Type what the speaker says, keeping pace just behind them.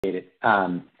it.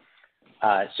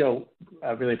 So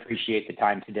I really appreciate the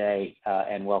time today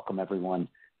and welcome everyone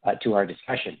to our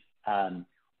discussion.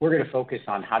 We're going to focus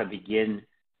on how to begin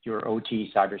your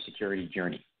OT cybersecurity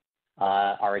journey.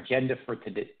 Our agenda for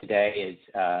today is,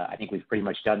 I think we've pretty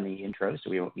much done the intro,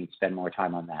 so we won't need to spend more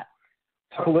time on that.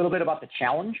 Talk a little bit about the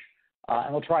challenge,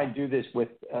 and we'll try and do this with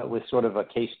sort of a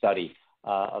case study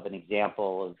of an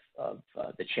example of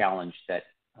the challenge that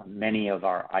many of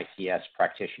our ICS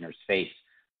practitioners face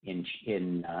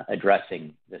in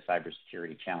addressing the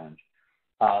cybersecurity challenge.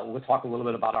 We'll talk a little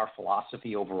bit about our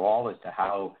philosophy overall as to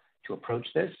how to approach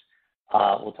this.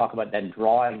 We'll talk about then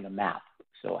drawing the map.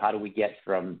 So how do we get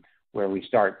from where we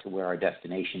start to where our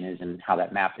destination is and how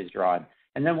that map is drawn.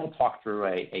 And then we'll talk through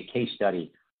a case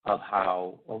study of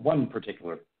how one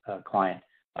particular client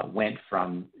went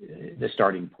from the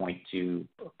starting point to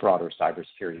broader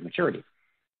cybersecurity maturity.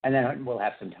 And then we'll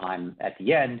have some time at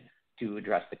the end to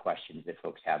address the questions that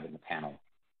folks have in the panel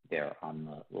there on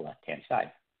the left-hand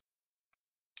side.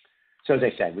 So as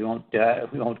I said, we won't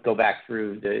go back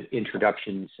through the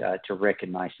introductions to Rick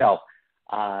and myself.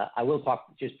 I will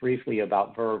talk just briefly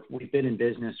about Verve. We've been in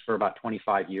business for about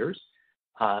 25 years.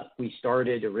 We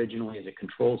started originally as a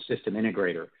control system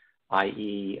integrator,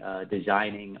 i.e.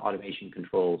 Designing automation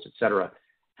controls, et cetera.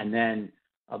 And then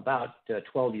about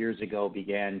 12 years ago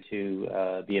began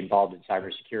to be involved in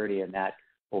cybersecurity, and that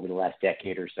over the last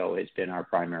decade or so has been our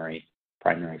primary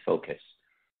focus.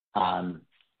 As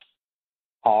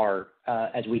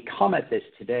we come at this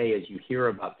today, as you hear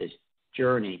about this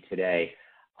journey today,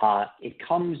 it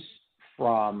comes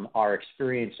from our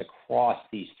experience across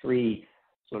these three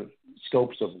sort of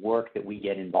scopes of work that we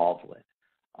get involved with.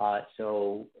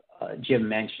 Jim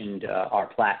mentioned our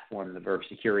platform, the Verve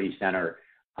Security Center,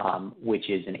 which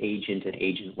is an agent and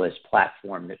agentless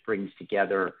platform that brings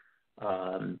together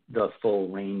the full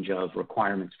range of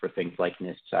requirements for things like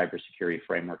NIST, cybersecurity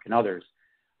framework, and others.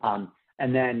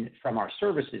 And then from our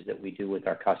services that we do with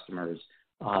our customers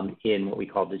in what we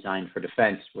call Design for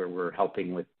Defense, where we're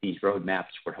helping with these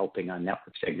roadmaps, we're helping on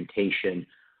network segmentation,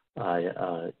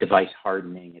 device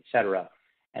hardening, et cetera.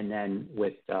 And then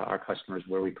with our customers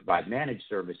where we provide managed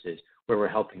services, where we're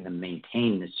helping them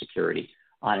maintain the security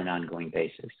on an ongoing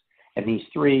basis. And these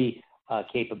three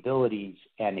capabilities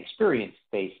and experience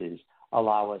bases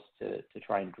allow us to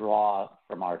try and draw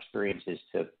from our experiences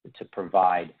to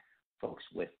provide folks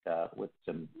with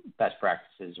some best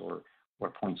practices or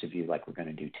points of view like we're going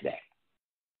to do today.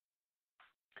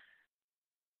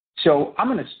 So I'm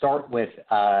going to start with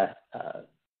a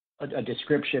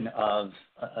description of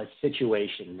a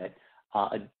situation that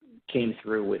came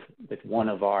through with one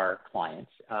of our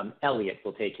clients. Elliot,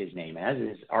 we'll take his name as,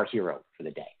 is our hero for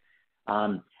the day.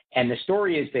 And the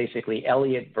story is basically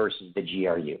Elliot versus the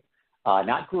GRU.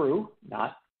 Not GRU,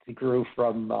 not the GRU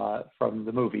from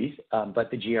the movies, but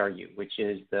the GRU, which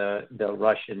is the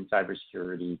Russian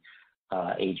cybersecurity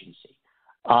agency.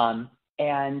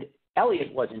 And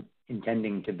Elliot wasn't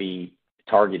intending to be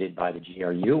targeted by the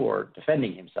GRU or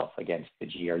defending himself against the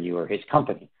GRU or his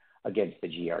company against the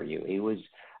GRU. He was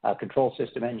a control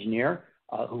system engineer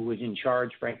who was in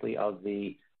charge, frankly, of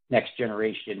the next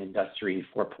generation Industry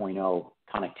 4.0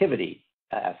 connectivity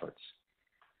efforts.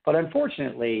 But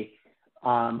unfortunately,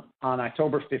 on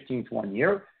October 15th, one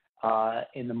year,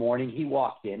 in the morning, he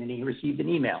walked in and he received an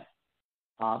email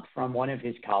from one of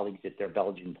his colleagues at their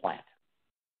Belgian plant.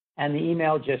 And the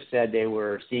email just said they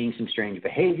were seeing some strange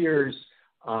behaviors,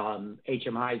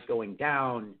 HMIs going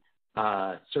down,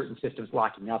 certain systems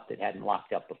locking up that hadn't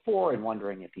locked up before, and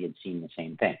wondering if he had seen the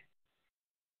same thing.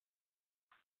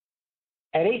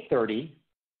 At 8:30,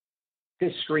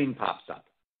 this screen pops up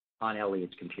on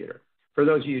Elliot's computer. For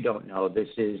those of you who don't know, this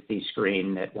is the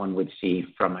screen that one would see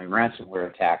from a ransomware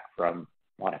attack from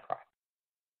WannaCry.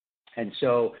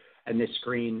 And this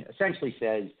screen essentially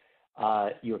says,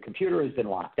 your computer has been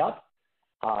locked up.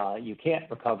 You can't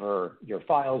recover your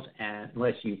files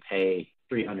unless you pay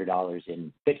 $300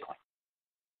 in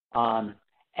Bitcoin.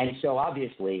 And so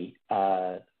obviously,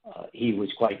 he was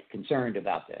quite concerned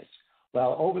about this.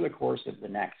 Well, over the course of the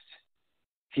next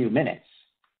few minutes,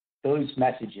 those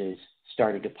messages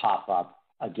started to pop up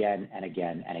again and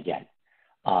again and again,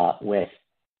 with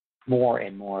more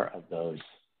and more of those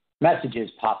messages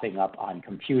popping up on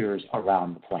computers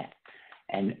around the plant.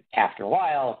 And after a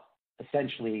while,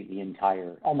 essentially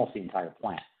almost the entire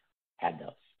plant had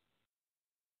those.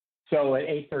 So at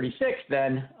 8:36,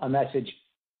 then a message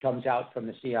comes out from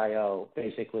the CIO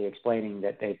basically explaining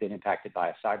that they've been impacted by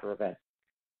a cyber event.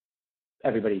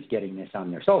 Everybody's getting this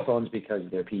on their cell phones because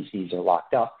their PCs are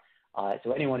locked up.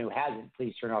 So anyone who hasn't,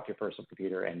 please turn off your personal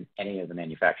computer and any of the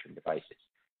manufacturing devices.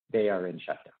 They are in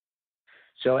shutdown.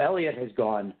 So Elliot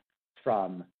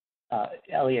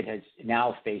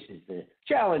now faces the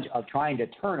challenge of trying to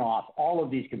turn off all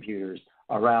of these computers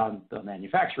around the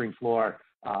manufacturing floor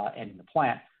and the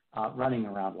plant, running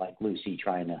around like Lucy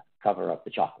trying to cover up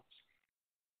the chocolates.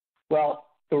 Well,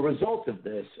 the result of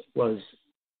this was,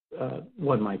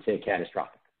 one might say,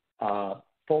 catastrophic.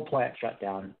 Full plant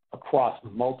shutdown across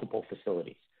multiple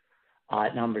facilities.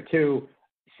 Number two,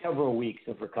 several weeks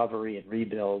of recovery and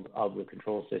rebuild of the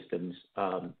control systems,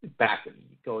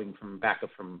 restoring from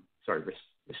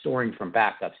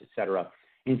backups, et cetera.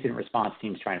 Incident response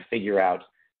teams trying to figure out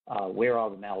where all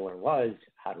the malware was,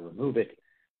 how to remove it.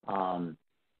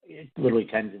 Literally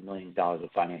tens of millions of dollars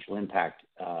of financial impact,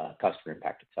 customer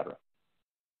impact, et cetera.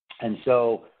 And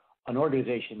so an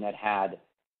organization that had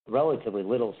relatively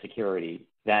little security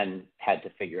then had to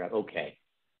figure out, okay,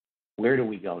 where do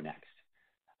we go next?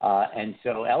 And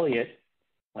so Elliot,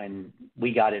 when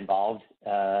we got involved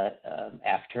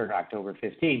after October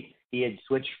 15th, he had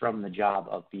switched from the job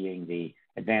of being the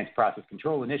Advanced Process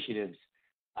Control Initiatives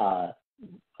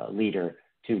leader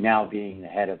to now being the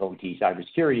head of OT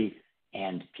cybersecurity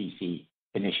and PC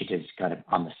initiatives kind of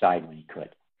on the side when he could.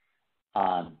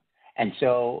 And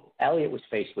so Elliot was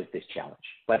faced with this challenge,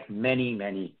 like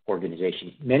many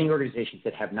organizations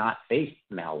that have not faced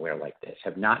malware like this,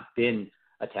 have not been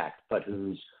attacked, but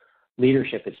whose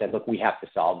leadership has said, look, we have to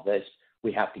solve this.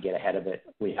 We have to get ahead of it.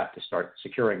 We have to start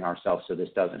securing ourselves so this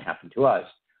doesn't happen to us.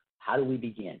 How do we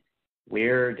begin?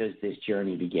 Where does this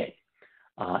journey begin?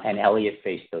 And Elliot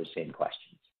faced those same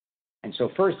questions. And so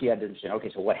first he had to understand,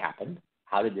 okay, so what happened?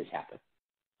 How did this happen?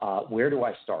 Where do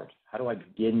I start? How do I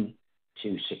begin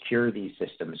to secure these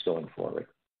systems going forward?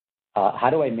 How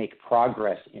do I make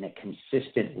progress in a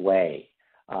consistent way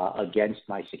against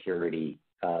my security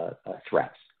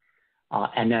threats?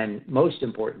 And then most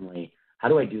importantly, how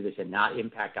do I do this and not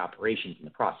impact operations in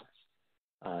the process?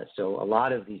 So a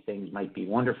lot of these things might be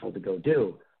wonderful to go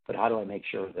do, but how do I make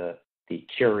sure the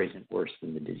cure isn't worse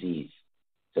than the disease,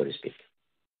 so to speak?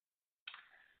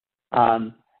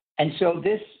 And so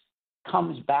this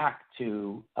comes back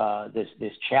to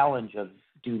this challenge of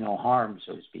do no harm,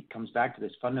 so to speak, comes back to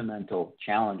this fundamental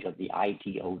challenge of the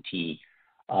IT-OT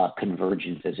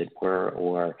convergence, as it were,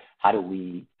 or how do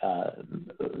we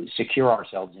secure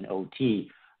ourselves in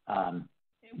OT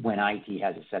when IT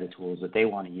has a set of tools that they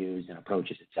want to use and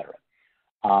approaches, et cetera.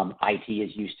 IT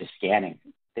is used to scanning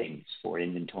things for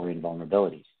inventory and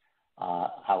vulnerabilities.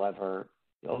 However,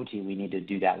 OT, we need to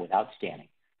do that without scanning,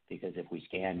 because if we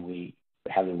scan, we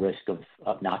have the risk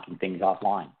of knocking things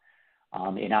offline.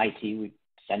 In IT, we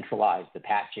centralize the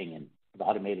patching and the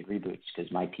automated reboots,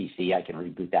 because my PC, I can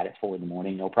reboot that at 4 in the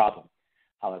morning, no problem.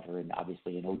 However,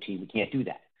 obviously in OT, we can't do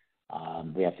that.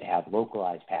 We have to have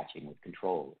localized patching with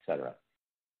control, et cetera.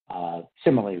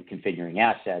 Similarly, configuring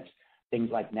assets,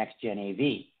 things like next-gen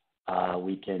AV.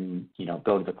 We can,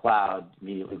 go to the cloud,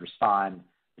 immediately respond.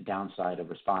 The downside of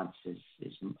response is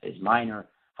minor.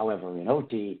 However, in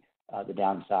OT, the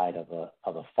downside of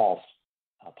a false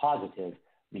positive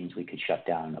means we could shut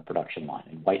down a production line,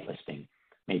 and whitelisting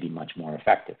may be much more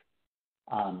effective.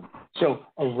 So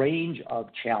a range of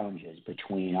challenges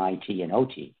between IT and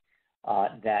OT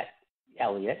that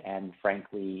Elliot and,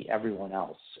 frankly, everyone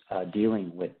else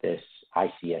dealing with this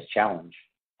ICS challenge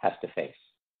has to face.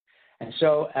 And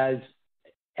so as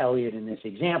Elliot in this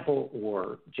example,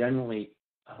 or generally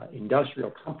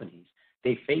industrial companies,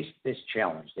 they face this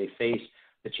challenge. They face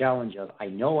the challenge of, I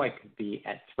know I could be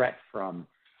at threat from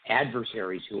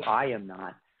adversaries who I am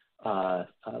not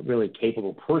really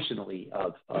capable personally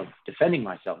of defending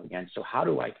myself against. So how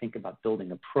do I think about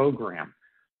building a program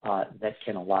that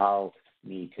can allow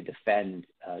me to defend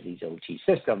these OT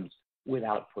systems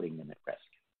without putting them at risk?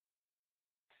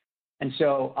 And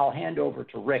so I'll hand over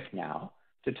to Rick now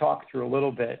to talk through a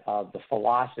little bit of the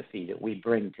philosophy that we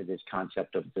bring to this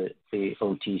concept of the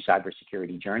OT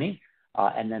cybersecurity journey,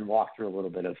 and then walk through a little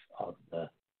bit of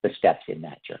the steps in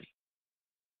that journey.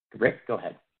 Rick, go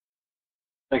ahead.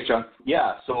 Thanks, John.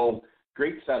 Yeah, so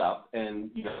great setup,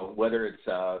 and whether it's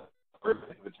a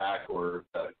preventive attack or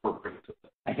corporate.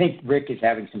 I think Rick is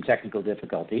having some technical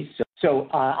difficulties, so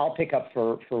I'll pick up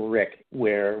for Rick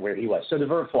where he was. So the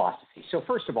verb philosophy. So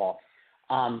first of all,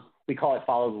 we call it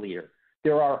follow the leader.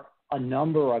 There are a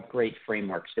number of great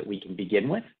frameworks that we can begin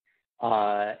with,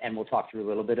 and we'll talk through a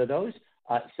little bit of those.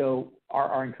 So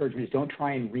our encouragement is don't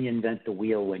try and reinvent the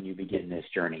wheel when you begin this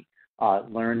journey.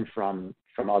 Learn from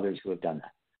others who have done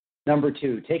that. Number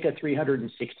two, take a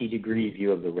 360-degree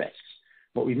view of the risks.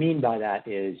 What we mean by that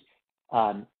is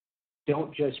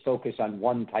don't just focus on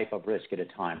one type of risk at a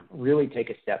time. Really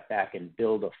take a step back and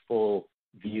build a full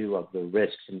view of the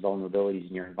risks and vulnerabilities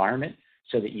in your environment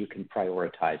so that you can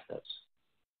prioritize those.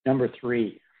 Number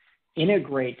 3,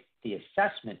 integrate the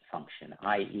assessment function,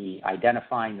 i.e.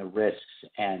 identifying the risks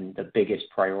and the biggest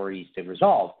priorities to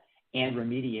resolve, and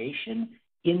remediation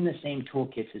in the same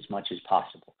toolkits as much as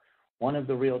possible. One of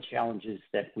the real challenges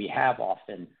that we have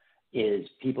often is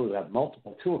people who have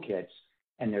multiple toolkits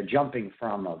and they're jumping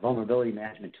from a vulnerability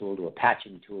management tool to a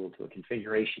patching tool to a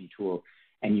configuration tool,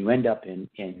 and you end up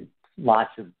in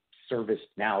lots of service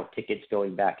now tickets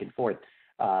going back and forth.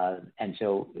 And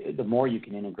so the more you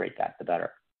can integrate that, the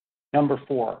better. Number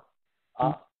 4,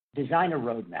 design a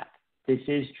roadmap. This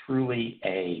is truly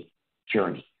a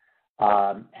journey.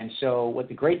 And so what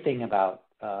the great thing about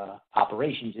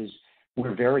operations is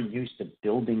we're very used to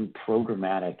building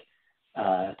programmatic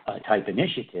type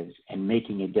initiatives and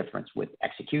making a difference with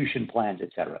execution plans, et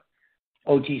cetera.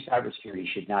 OT cybersecurity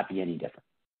should not be any different.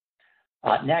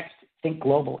 Next, think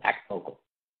global, act local.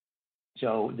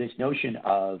 So this notion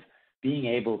of being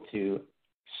able to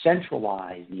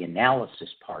centralize the analysis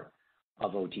part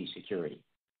of OT security,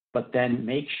 but then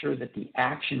make sure that the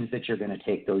actions that you're going to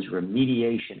take, those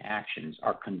remediation actions,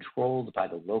 are controlled by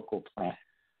the local plant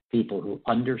people who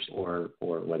or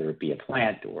whether it be a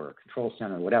plant or a control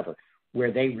center or whatever,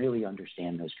 where they really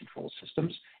understand those control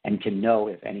systems and can know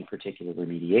if any particular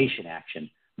remediation action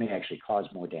may actually cause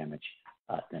more damage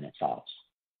than it solves.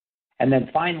 And then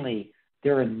finally,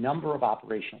 there are a number of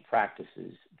operational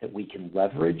practices that we can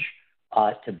leverage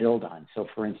to build on. So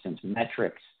for instance,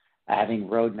 metrics, having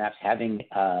roadmaps, having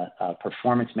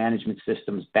performance management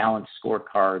systems, balanced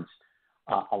scorecards,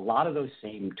 a lot of those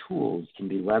same tools can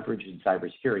be leveraged in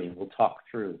cybersecurity, and we'll talk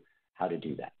through how to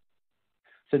do that.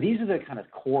 So these are the kind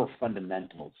of core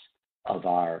fundamentals of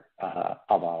our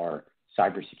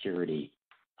cybersecurity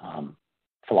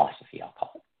philosophy, I'll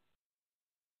call it.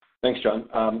 Thanks, John.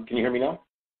 Can you hear me now?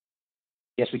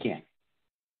 Yes, we can.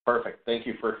 Perfect. Thank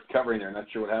you for covering there. Not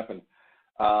sure what happened.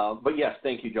 But yes,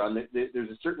 thank you, John. There's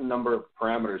a certain number of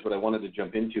parameters. What I wanted to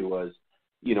jump into was,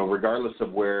 regardless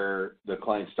of where the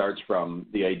client starts from,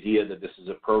 the idea that this is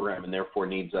a program and therefore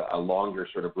needs a longer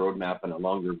sort of roadmap and a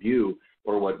longer view,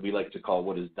 or what we like to call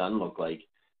what is done look like,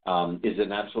 is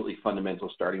an absolutely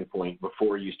fundamental starting point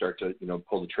before you start to,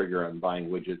 pull the trigger on buying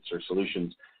widgets or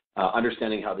solutions,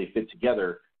 understanding how they fit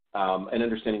together, and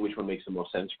understanding which one makes the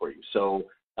most sense for you. So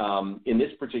in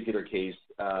this particular case,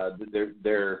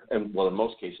 in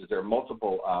most cases, there are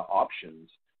multiple options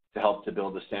to help to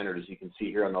build the standard. As you can see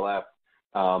here on the left,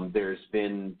 there's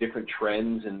been different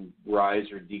trends and rise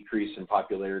or decrease in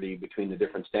popularity between the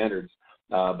different standards.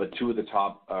 But two of the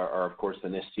top are of course, the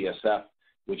NIST CSF,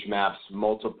 which maps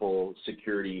multiple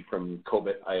security from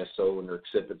COBIT, ISO, and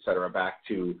CIP, et cetera, back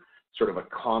to sort of a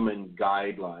common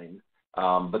guideline.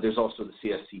 But there's also the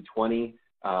CSC 20,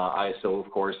 ISO,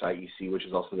 of course, IEC, which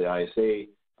is also the ISA,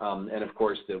 and of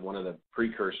course, one of the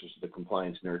precursors to the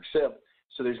compliance, CIP.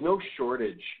 So there's no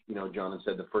shortage, John had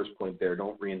said the first point there,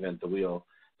 don't reinvent the wheel.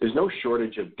 There's no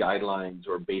shortage of guidelines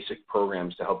or basic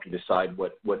programs to help you decide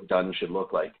what done should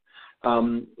look like.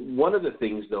 One of the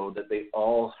things, though, that they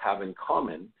all have in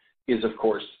common is, of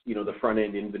course, the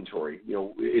front-end inventory.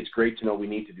 It's great to know we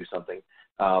need to do something,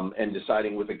 and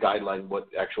deciding with a guideline what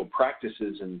actual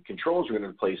practices and controls are going to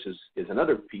in place is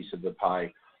another piece of the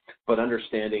pie. But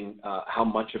understanding how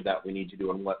much of that we need to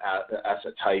do and what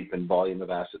asset type and volume of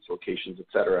assets, locations, et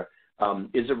cetera,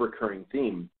 is a recurring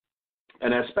theme.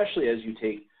 And especially as you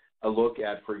take a look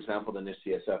at, for example, the NIST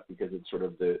CSF, because it's sort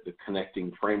of the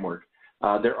connecting framework,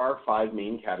 there are 5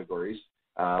 main categories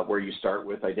where you start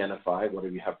with identify what do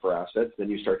you have for assets, then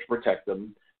you start to protect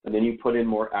them, and then you put in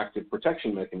more active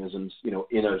protection mechanisms,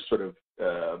 in a sort of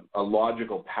a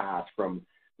logical path from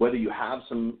whether you have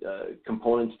some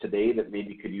components today that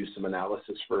maybe could use some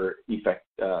analysis for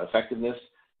effectiveness,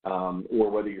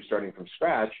 or whether you're starting from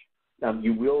scratch.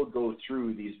 You will go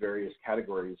through these various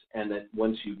categories, and that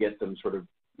once you get them sort of,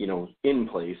 in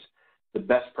place, the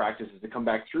best practice is to come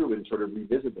back through and sort of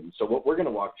revisit them. So what we're going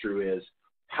to walk through is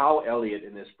how Elliot,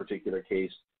 in this particular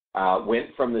case, went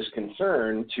from this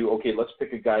concern to, okay, let's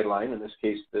pick a guideline. In this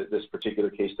case, this particular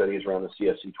case study is around the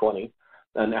CSC 20,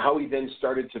 and how he then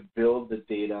started to build the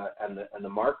data and the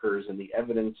markers and the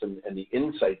evidence and the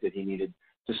insight that he needed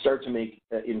to start to make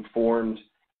informed,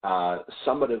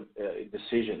 summative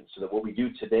decisions, so that what we do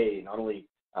today not only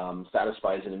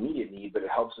satisfies an immediate need, but it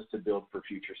helps us to build for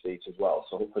future states as well.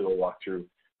 So hopefully we'll walk through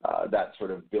that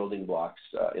sort of building blocks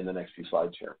in the next few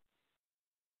slides here.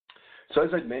 So as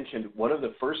I mentioned, one of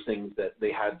the first things that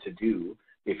they had to do,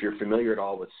 if you're familiar at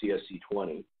all with CSC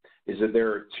 20, is that there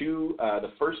are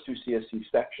the first 2 CSC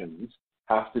sections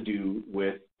have to do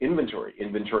with inventory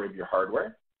of your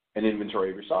hardware and inventory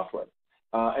of your software.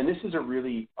 And this is a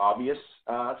really obvious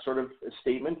sort of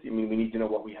statement. I mean, we need to know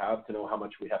what we have to know how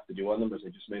much we have to do on them, as I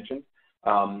just mentioned.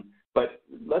 But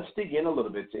let's dig in a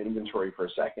little bit to inventory for a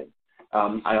second.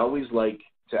 I always like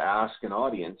to ask an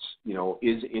audience,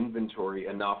 is inventory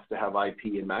enough to have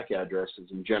IP and MAC addresses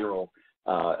in general,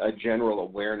 a general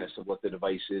awareness of what the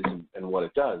device is and what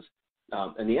it does?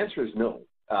 And the answer is no.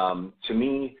 To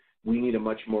me, we need a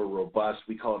much more robust,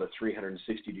 we call it a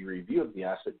 360-degree view of the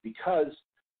asset because,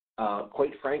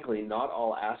 quite frankly, not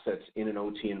all assets in an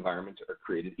OT environment are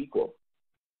created equal.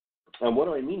 And what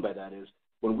do I mean by that is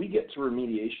when we get to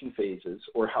remediation phases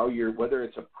or whether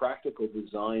it's a practical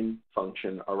design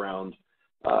function around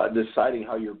deciding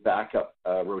how your backup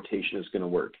rotation is going to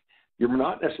work, you're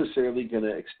not necessarily going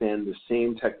to extend the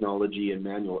same technology and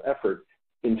manual effort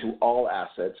into all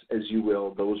assets as you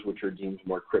will those which are deemed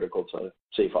more critical to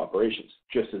safe operations,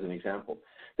 just as an example.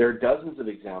 There are dozens of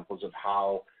examples of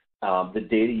how the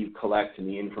data you collect and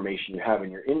the information you have in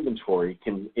your inventory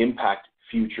can impact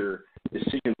future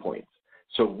decision points.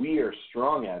 So we are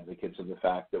strong advocates of the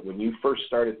fact that when you first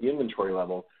start at the inventory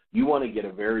level, you want to get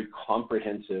a very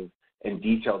comprehensive and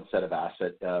detailed set of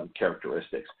asset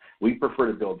characteristics. We prefer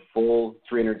to build full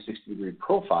 360-degree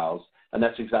profiles, and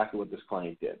that's exactly what this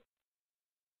client did.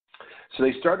 So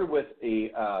they started with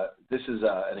this is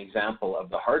an example of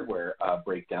the hardware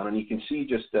breakdown, and you can see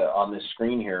just on this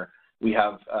screen here, we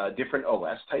have different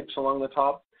OS types along the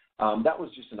top. That was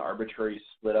just an arbitrary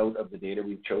split out of the data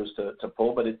we chose to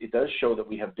pull, but it does show that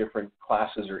we have different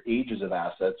classes or ages of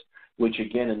assets, which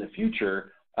again in the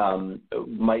future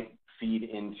might feed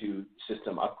into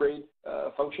system upgrade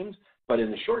functions, but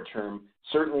in the short term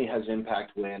certainly has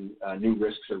impact when new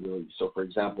risks are released. So for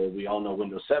example, we all know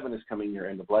Windows 7 is coming near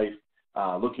end of life.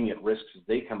 Looking at risks as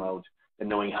they come out and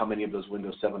knowing how many of those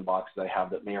Windows 7 boxes I have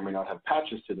that may or may not have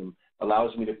patches to them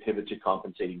allows me to pivot to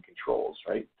compensating controls,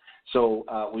 right?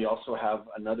 So we also have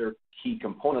another key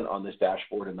component on this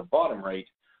dashboard in the bottom right,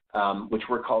 which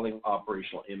we're calling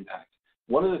operational impact.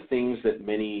 One of the things that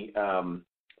many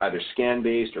either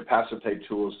scan-based or passive-type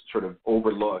tools sort of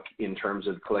overlook in terms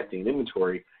of collecting an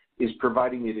inventory is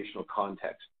providing the additional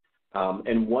context.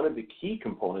 And one of the key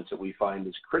components that we find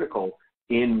is critical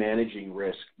in managing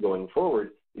risk going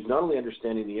forward is not only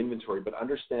understanding the inventory, but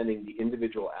understanding the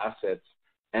individual assets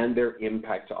and their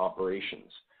impact to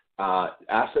operations.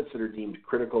 Assets that are deemed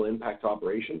critical impact to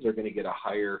operations are going to get a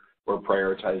higher or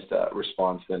prioritized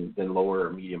response than lower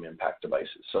or medium impact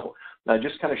devices. So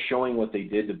just kind of showing what they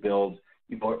did to build,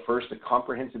 first a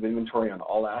comprehensive inventory on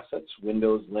all assets,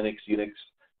 Windows, Linux, Unix,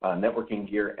 networking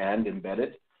gear, and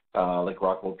embedded, like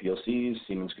Rockwell PLCs,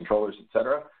 Siemens controllers, et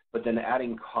cetera, but then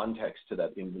adding context to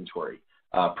that inventory.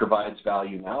 Provides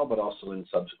value now, but also in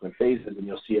subsequent phases, and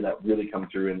you'll see that really come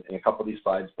through in a couple of these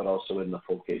slides, but also in the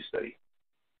full case study.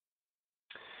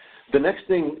 The next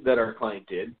thing that our client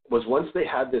did was once they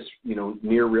had this,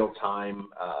 near real-time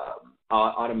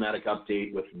automatic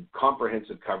update with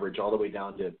comprehensive coverage all the way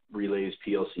down to relays,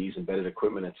 PLCs, embedded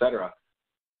equipment, et cetera,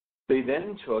 they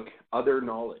then took other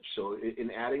knowledge. So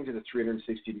in adding to the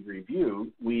 360-degree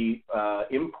view, we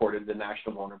imported the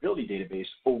National Vulnerability Database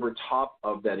over top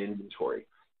of that inventory.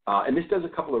 And this does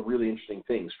a couple of really interesting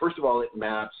things. First of all, it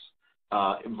maps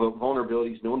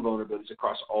vulnerabilities, known vulnerabilities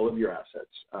across all of your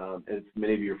assets. As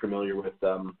many of you are familiar with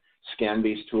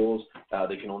scan-based tools,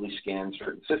 they can only scan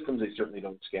certain systems. They certainly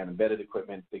don't scan embedded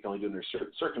equipment. They can only do it under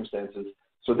certain circumstances.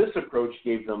 So this approach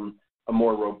gave them a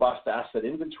more robust asset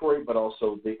inventory, but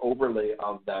also the overlay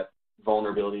of that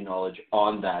vulnerability knowledge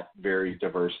on that very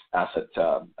diverse asset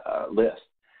list.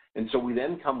 And so we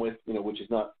then come with, which is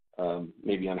not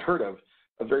maybe unheard of,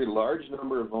 a very large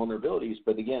number of vulnerabilities,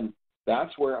 but again,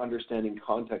 that's where understanding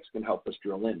context can help us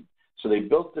drill in. So they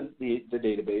built the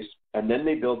database, and then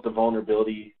they built the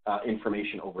vulnerability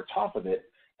information over top of it,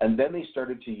 and then they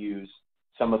started to use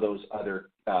some of those other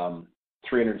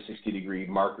 360-degree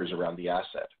markers around the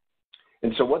asset.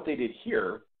 And so what they did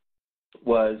here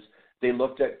was they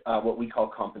looked at what we call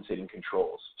compensating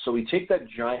controls. So we take that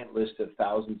giant list of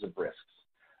thousands of risks,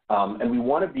 and we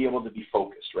want to be able to be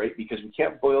focused, right? Because we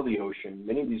can't boil the ocean.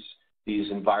 Many of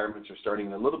these environments are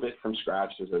starting a little bit from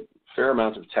scratch. There's a fair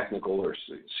amount of technical or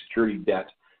security debt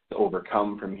to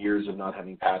overcome from years of not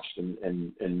having patched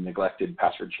and neglected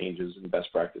password changes and best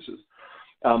practices.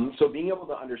 So being able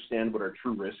to understand what our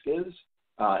true risk is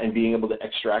and being able to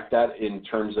extract that in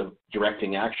terms of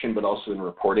directing action, but also in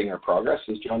reporting our progress,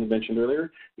 as John mentioned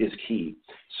earlier, is key.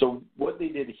 So what they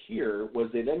did here was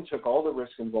they then took all the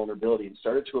risk and vulnerability and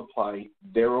started to apply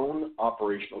their own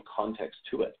operational context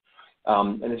to it.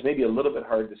 And it's maybe a little bit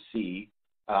hard to see,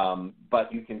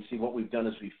 but you can see what we've done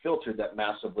is we filtered that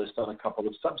massive list on a couple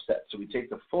of subsets. So we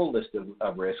take the full list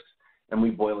of risks and we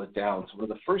boil it down. So one of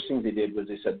the first things they did was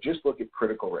they said, just look at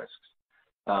critical risks.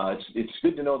 It's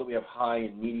good to know that we have high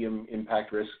and medium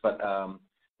impact risks, but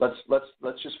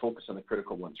let's just focus on the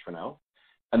critical ones for now.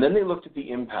 And then they looked at the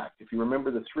impact. If you remember,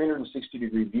 the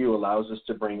 360-degree view allows us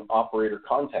to bring operator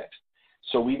context.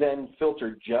 So we then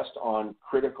filtered just on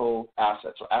critical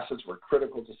assets, so assets were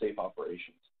critical to safe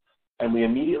operations. And we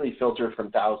immediately filtered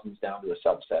from thousands down to a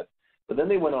subset. But then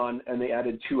they went on and they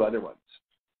added two other ones.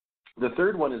 The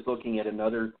third one is looking at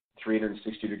another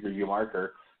 360-degree view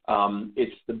marker.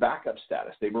 It's the backup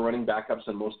status. They were running backups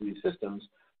on most of these systems,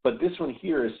 but this one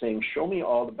here is saying, show me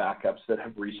all the backups that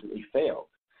have recently failed.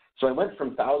 So I went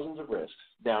from thousands of risks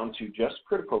down to just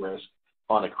critical risk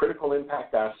on a critical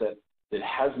impact asset that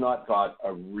has not got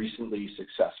a recently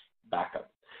successful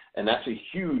backup. And that's a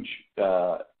huge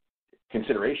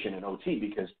consideration in OT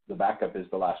because the backup is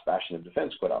the last bastion of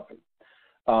defense quite often.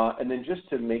 And then just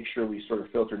to make sure we sort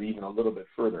of filtered even a little bit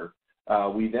further,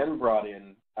 we then brought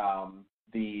in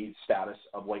the status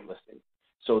of whitelisting.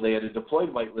 So they had a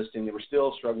deployed whitelisting. They were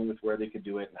still struggling with where they could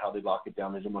do it and how they lock it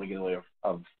down. They didn't want to get in the way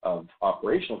of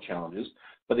operational challenges,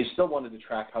 but they still wanted to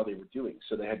track how they were doing.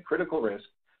 So they had critical risk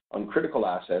on critical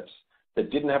assets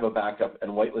that didn't have a backup,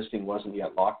 and whitelisting wasn't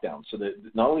yet locked down. So that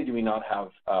not only do we not have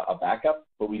a backup,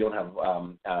 but we don't have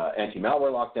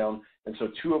anti-malware lockdown. And so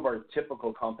two of our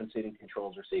typical compensating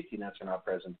controls or safety nets are not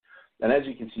present. And as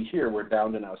you can see here, we're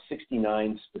down to now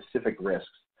 69 specific risks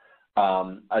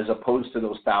as opposed to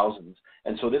those thousands.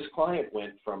 And so this client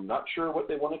went from not sure what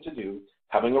they wanted to do,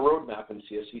 having a roadmap in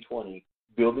CSC 20,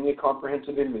 building a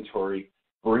comprehensive inventory,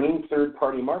 bringing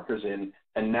third-party markers in,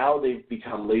 and now they've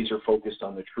become laser-focused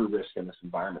on the true risk in this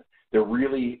environment. They're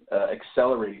really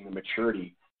accelerating the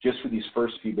maturity just for these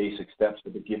first few basic steps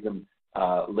that would give them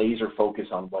laser focus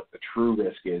on what the true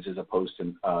risk is as opposed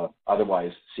to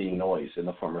otherwise seeing noise in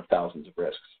the form of thousands of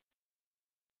risks.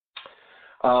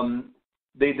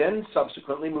 They then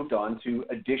subsequently moved on to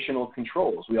additional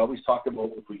controls. We always talk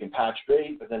about if we can patch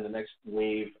great, but then the next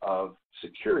wave of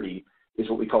security is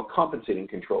what we call compensating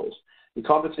controls. The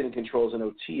compensating controls in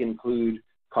OT include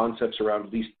concepts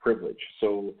around least privilege,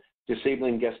 so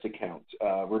disabling guest accounts,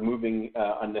 removing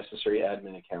unnecessary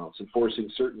admin accounts, enforcing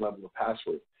certain level of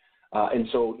password. And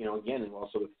so, again, and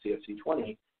also with CSC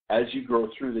 20, as you grow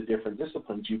through the different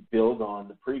disciplines, you build on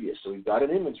the previous. So we've got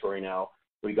an inventory now,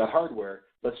 we've got hardware.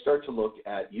 Let's start to look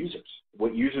at users.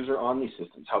 What users are on these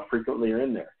systems? How frequently are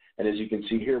in there? And as you can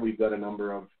see here, we've got a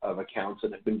number of accounts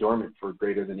that have been dormant for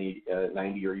greater than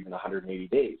 90 or even 180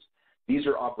 days. These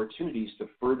are opportunities to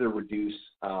further reduce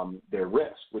their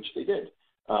risk, which they did.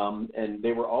 And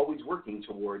they were always working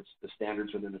towards the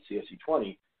standards within the CSC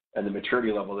 20 and the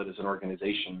maturity level that as an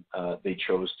organization they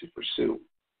chose to pursue.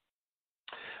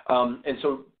 And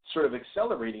so sort of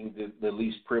accelerating the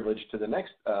least privilege to the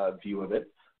next view of it,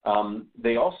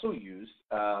 they also used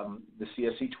the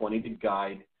CSC 20 to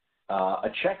guide a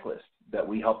checklist that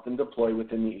we helped them deploy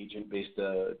within the agent-based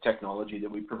technology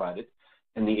that we provided.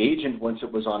 And the agent, once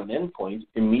it was on an endpoint,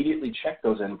 immediately checked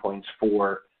those endpoints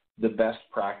for the best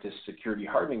practice security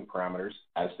hardening parameters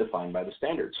as defined by the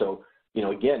standard. So,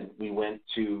 again, we went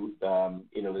to,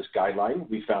 this guideline.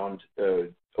 We found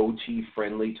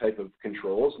OT-friendly type of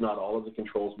controls. Not all of the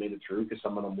controls made it through because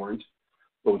some of them weren't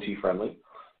OT-friendly.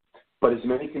 But as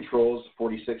many controls,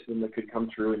 46 of them that could come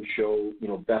through and show,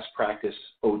 best practice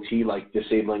OT, like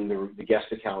disabling the guest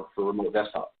account for remote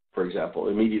desktop, for example,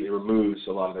 immediately removes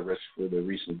a lot of the risk for the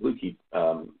recent Bluekey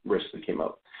risk that came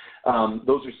out.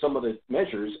 Those are some of the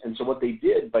measures. And so what they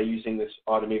did by using this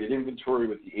automated inventory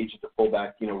with the agent to pull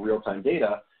back, real-time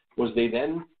data, was they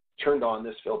then turned on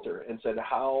this filter and said,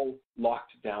 how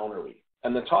locked down are we?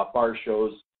 And the top bar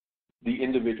shows the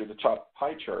top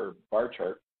bar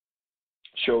chart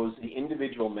shows the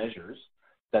individual measures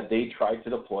that they tried to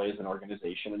deploy as an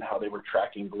organization and how they were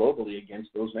tracking globally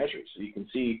against those measures. So you can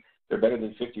see they're better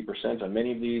than 50% on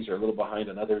many of these, or a little behind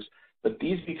on others. But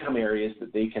these become areas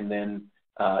that they can then,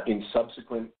 in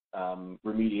subsequent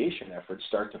remediation efforts,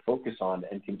 start to focus on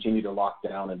and continue to lock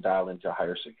down and dial into a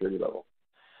higher security level.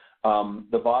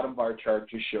 The bottom bar chart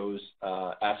just shows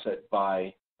asset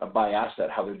by asset,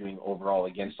 how they're doing overall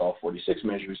against all 46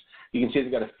 measures. You can see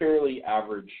they've got a fairly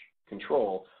average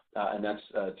control, and that's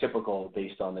typical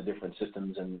based on the different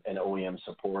systems and OEM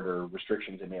support or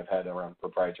restrictions they may have had around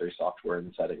proprietary software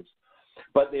and settings.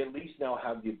 But they at least now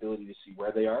have the ability to see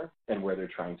where they are and where they're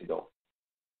trying to go.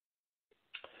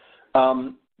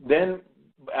 Then,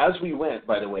 as we went,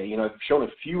 by the way, I've shown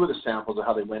a few of the samples of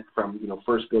how they went from,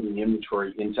 first building the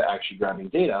inventory into actually grabbing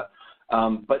data.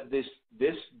 But this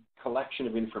collection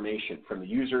of information from the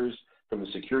users, from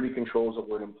the security controls that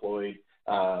were employed,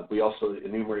 We also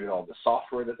enumerated all the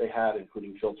software that they had,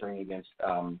 including filtering against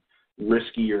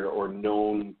risky or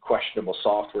known questionable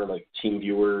software like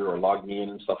TeamViewer or LogMeIn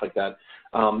and stuff like that.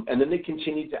 And then they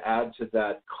continued to add to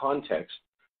that context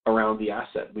around the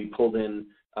asset. We pulled in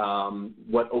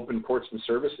what open ports and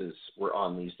services were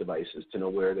on these devices to know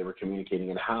where they were communicating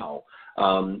and how.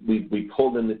 We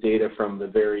pulled in the data from the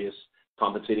various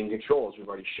compensating controls. We've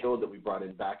already showed that we brought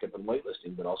in backup and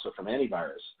whitelisting, but also from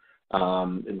antivirus.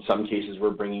 In some cases, we're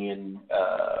bringing in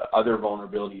other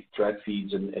vulnerability threat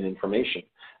feeds and information.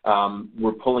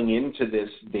 We're pulling into this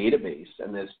database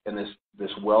and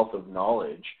this wealth of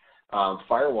knowledge,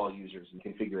 firewall users and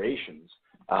configurations.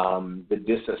 The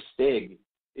DISA STIG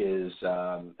is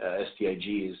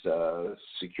STIG is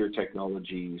secure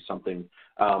technology something.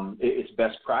 It's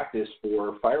best practice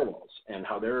for firewalls and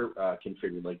how they're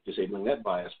configured, like disabling net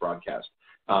bias broadcast.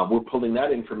 We're pulling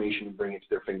that information and bringing it to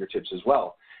their fingertips as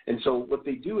well. And so what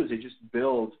they do is they just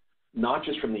build not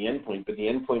just from the endpoint, but the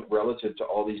endpoint relative to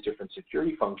all these different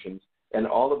security functions, and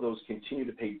all of those continue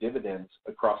to pay dividends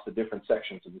across the different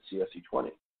sections of the CSE20.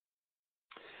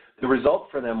 The result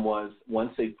for them was,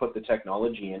 once they put the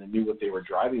technology in and knew what they were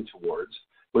driving towards,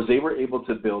 was they were able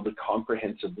to build a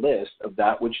comprehensive list of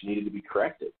that which needed to be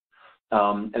corrected.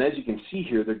 And as you can see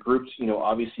here, the groups,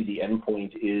 obviously the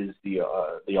endpoint is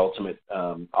the ultimate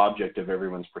object of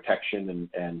everyone's protection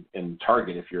and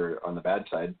target if you're on the bad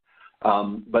side,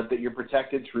 but that you're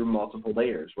protected through multiple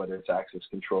layers, whether it's access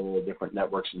control, different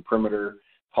networks and perimeter,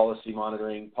 policy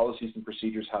monitoring, policies and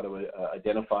procedures, how to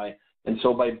identify. And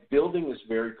so by building this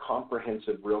very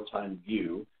comprehensive real-time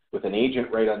view with an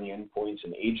agent right on the endpoints,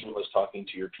 an agent was talking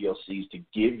to your PLCs to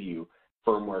give you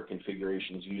firmware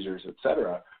configurations, users, et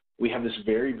cetera, we have this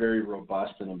very, very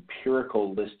robust and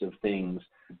empirical list of things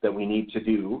that we need to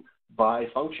do by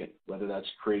function, whether that's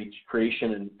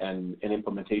creation and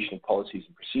implementation of policies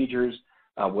and procedures,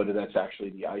 whether that's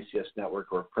actually the ICS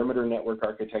network or perimeter network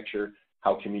architecture,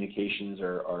 how communications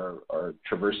are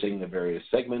traversing the various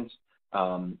segments,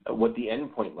 what the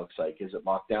endpoint looks like. Is it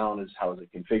locked down? How is it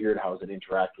configured? How does it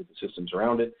interact with the systems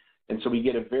around it? And so we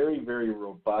get a very, very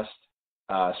robust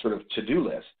sort of to-do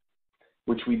list,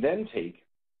 which we then take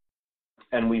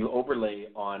and we overlay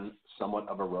on somewhat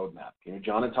of a roadmap.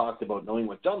 John had talked about knowing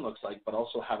what done looks like, but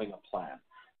also having a plan.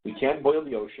 We can't boil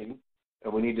the ocean,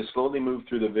 and we need to slowly move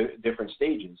through the different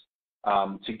stages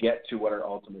to get to what our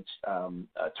ultimate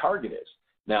target is.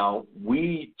 Now,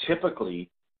 we typically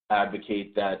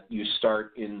advocate that you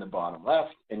start in the bottom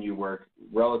left and you work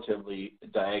relatively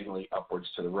diagonally upwards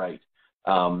to the right.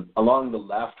 Along the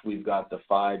left, we've got the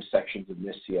 5 sections of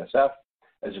NIST CSF,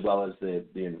 as well as the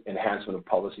enhancement of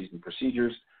policies and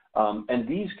procedures. And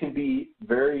these can be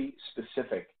very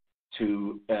specific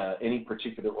to any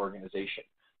particular organization.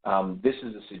 This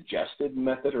is a suggested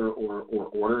method or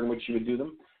order in which you would do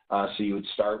them. So you would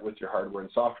start with your hardware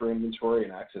and software inventory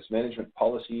and access management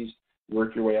policies,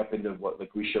 work your way up into what,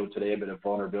 like we showed today, a bit of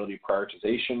vulnerability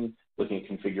prioritization, looking at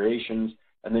configurations,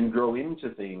 and then grow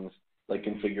into things like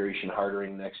configuration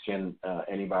hardening, next-gen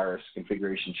antivirus,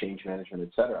 configuration change management, et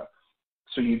cetera.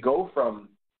 So you go from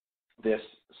this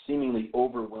seemingly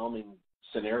overwhelming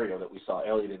scenario that we saw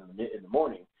Elliot in the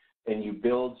morning, and you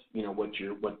build,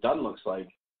 what done looks like,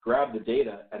 grab the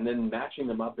data, and then matching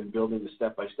them up and building the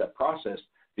step-by-step process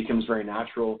becomes very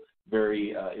natural,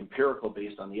 very empirical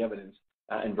based on the evidence,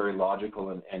 and very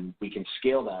logical, and we can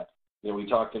scale that. We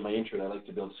talked in my intro that I like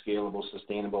to build scalable,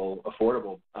 sustainable,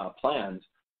 affordable plans.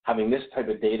 Having this type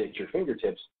of data at your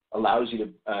fingertips allows you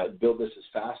to build this as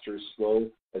fast or as slow,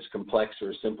 as complex or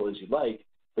as simple as you'd like,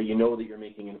 but you know that you're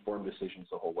making informed decisions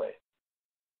the whole way.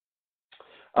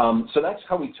 So that's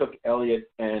how we took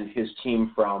Elliot and his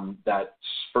team from that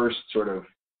first sort of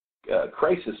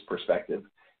crisis perspective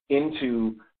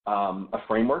into a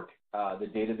framework, the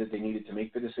data that they needed to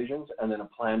make the decisions, and then a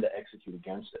plan to execute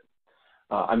against it.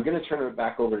 I'm going to turn it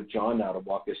back over to John now to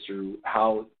walk us through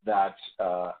how that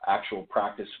actual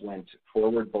practice went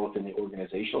forward, both in the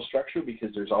organizational structure, because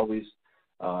there's always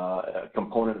a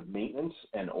component of maintenance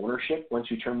and ownership once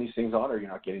you turn these things on or you're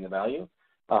not getting the value,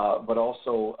 but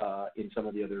also in some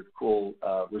of the other cool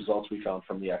results we found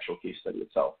from the actual case study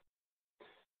itself.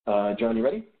 John, you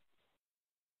ready?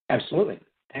 Absolutely.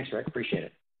 Thanks, Rick. Appreciate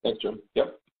it. Thanks, John.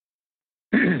 Yep.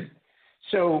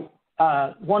 So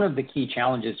one of the key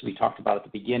challenges we talked about at the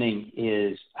beginning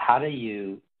is how do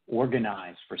you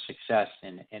organize for success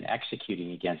in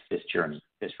executing against this journey,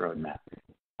 this roadmap?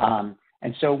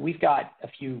 And so we've got a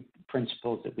few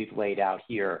principles that we've laid out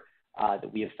here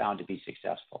that we have found to be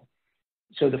successful.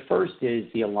 So the first is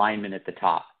the alignment at the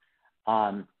top.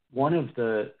 One of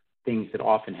the things that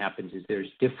often happens is there's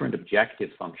different objective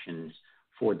functions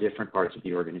for different parts of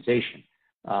the organization.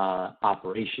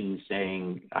 operations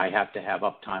saying, I have to have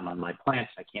uptime on my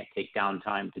plants. I can't take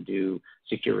downtime to do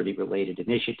security-related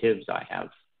initiatives. I have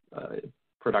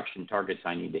production targets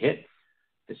I need to hit.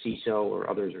 The CISO or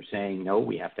others are saying, no,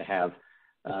 we have to have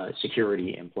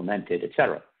security implemented, et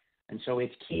cetera. And so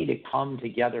it's key to come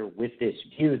together with this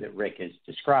view that Rick has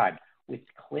described with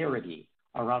clarity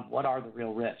around what are the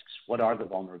real risks, what are the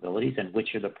vulnerabilities, and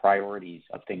which are the priorities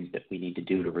of things that we need to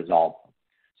do to resolve them.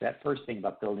 So that first thing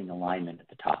about building alignment at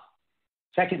the top.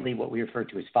 Secondly, what we refer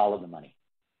to as follow the money.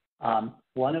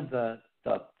 One of the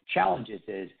challenges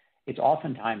is it's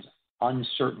oftentimes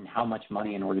uncertain how much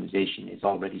money an organization is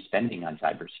already spending on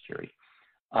cybersecurity.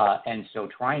 And so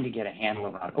trying to get a handle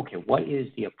around, okay, what is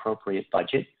the appropriate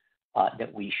budget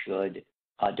that we should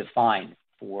define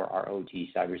for our OT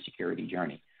cybersecurity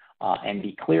journey, and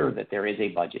be clear that there is a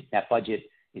budget. That budget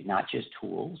is not just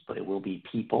tools, but it will be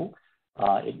people.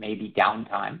 It may be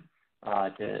downtime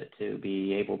to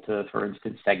be able to, for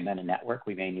instance, segment a network.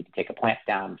 We may need to take a plant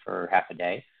down for half a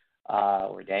day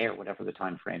or whatever the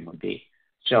time frame would be.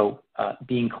 So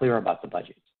being clear about the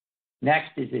budget.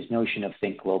 Next is this notion of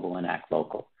think global and act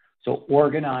local. So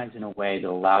organize in a way that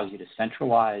allows you to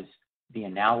centralize the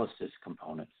analysis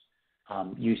components,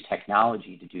 use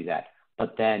technology to do that,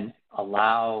 but then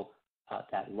allow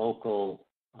that local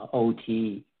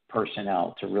OT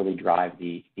personnel to really drive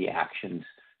the actions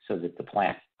so that the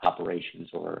plant operations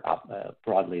or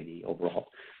broadly the overall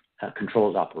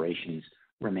controls operations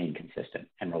remain consistent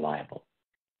and reliable.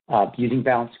 Using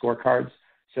balanced scorecards.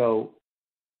 So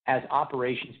as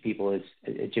operations people, as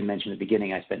Jim mentioned at the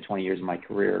beginning, I spent 20 years of my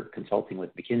career consulting with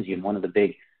McKinsey, and one of the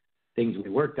big things we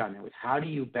worked on was how do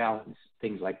you balance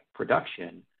things like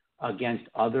production against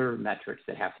other metrics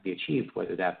that have to be achieved,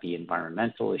 whether that be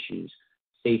environmental issues,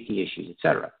 safety issues, et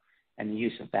cetera. And the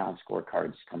use of balanced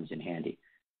scorecards comes in handy.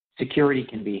 Security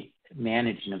can be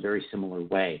managed in a very similar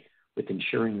way with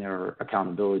ensuring there are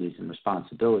accountabilities and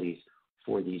responsibilities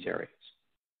for these areas.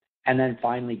 And then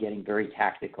finally, getting very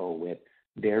tactical with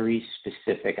very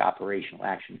specific operational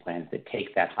action plans that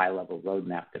take that high-level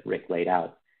roadmap that Rick laid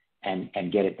out and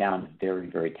get it down to very,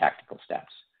 very tactical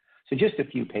steps. So just a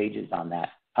few pages on that.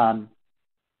 On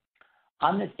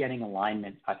this getting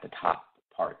alignment at the top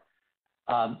part,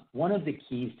 one of the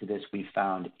keys to this we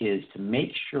found is to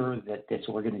make sure that this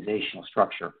organizational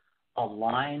structure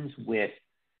aligns with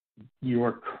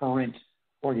your current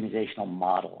organizational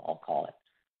model, I'll call it.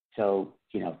 So,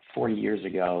 40 years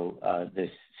ago,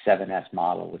 this 7S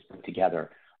model was put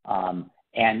together,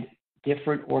 and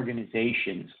different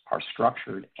organizations are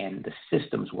structured and the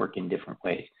systems work in different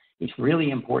ways. It's really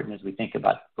important as we think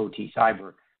about OT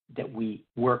cyber that we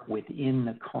work within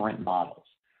the current models.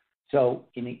 So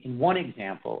in one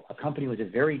example, a company was a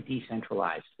very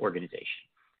decentralized organization.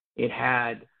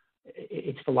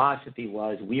 Its philosophy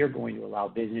was we are going to allow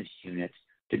business units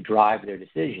to drive their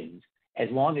decisions as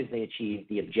long as they achieve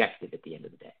the objective at the end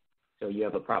of the day. So you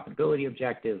have a profitability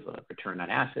objective, a return on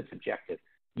assets objective.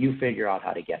 You figure out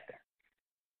how to get there.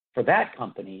 For that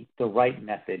company, the right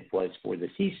method was for the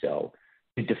CISO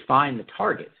to define the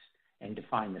targets and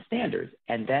define the standards,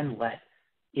 and then let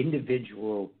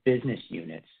individual business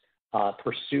units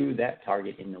pursue that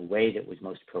target in the way that was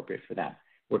most appropriate for them.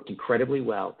 Worked incredibly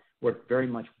well, worked very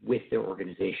much with their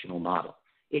organizational model.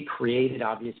 It created,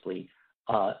 obviously,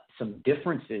 some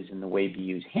differences in the way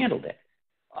BUs handled it.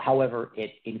 However,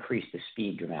 it increased the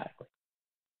speed dramatically.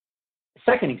 The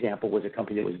second example was a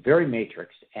company that was very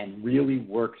matrixed and really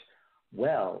worked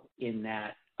well in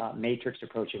that matrix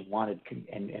approach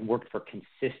and worked for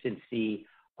consistency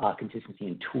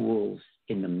in tools,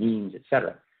 in the means, et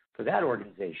cetera. For that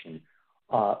organization,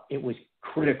 it was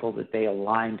critical that they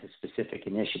align to specific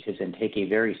initiatives and take a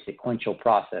very sequential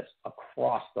process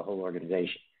across the whole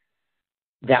organization.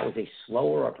 That was a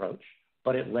slower approach,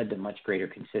 but it led to much greater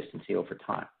consistency over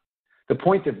time. The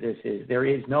point of this is there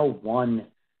is no one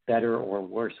better or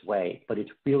worse way, but it's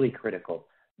really critical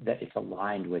that it's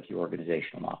aligned with your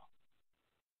organizational model.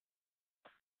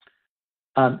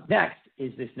 Next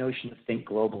is this notion of think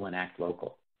global and act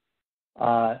local.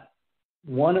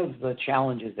 One of the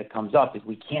challenges that comes up is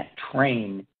we can't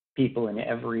train people in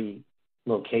every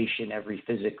location, every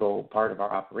physical part of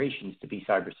our operations to be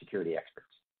cybersecurity experts.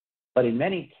 But in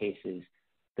many cases,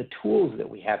 the tools that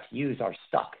we have to use are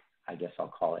stuck, I guess I'll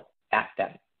call it, at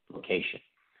that location.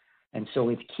 And so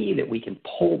it's key that we can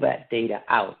pull that data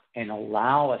out and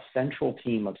allow a central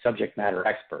team of subject matter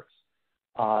experts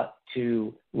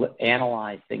to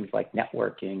analyze things like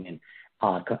networking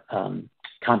and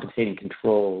compensating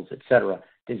controls, et cetera,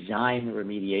 design the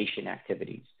remediation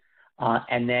activities,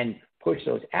 and then push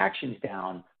those actions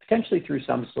down, potentially through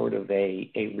some sort of a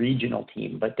regional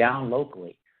team, but down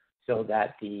locally, so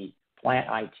that the plant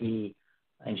IT,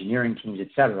 engineering teams, et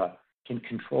cetera, can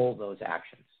control those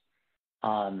actions.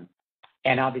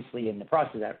 And obviously, in the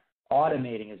process of that,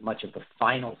 automating as much of the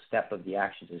final step of the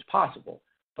actions as possible,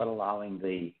 but allowing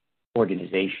the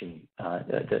organization,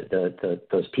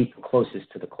 those people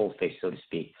closest to the coalface, so to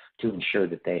speak, to ensure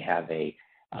that they have a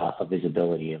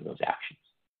visibility of those actions.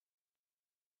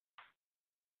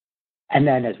 And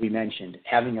then, as we mentioned,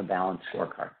 having a balanced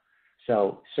scorecard.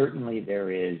 So certainly there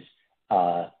is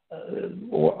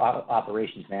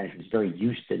operations management is very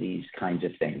used to these kinds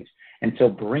of things. And so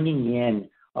bringing in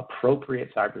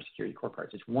appropriate cybersecurity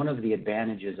scorecards, it's one of the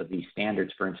advantages of these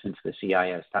standards. For instance, the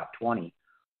CIS Top 20,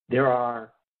 there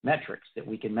are metrics that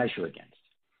we can measure against.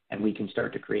 And we can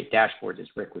start to create dashboards, as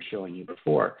Rick was showing you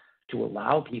before, to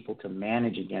allow people to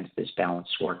manage against this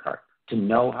balanced scorecard, to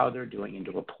know how they're doing and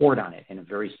to report on it in a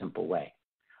very simple way,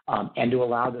 and to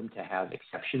allow them to have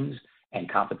exceptions and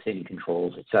compensating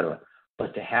controls, et cetera,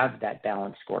 but to have that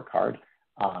balanced scorecard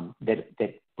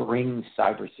that brings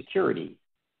cybersecurity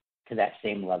to that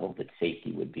same level that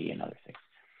safety would be in other things.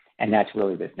 And that's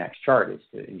really this next chart, is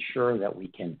to ensure that we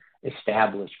can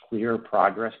establish clear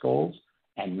progress goals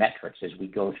and metrics as we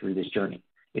go through this journey.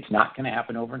 It's not going to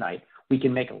happen overnight. We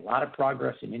can make a lot of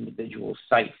progress in individual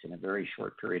sites in a very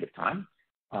short period of time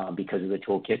because of the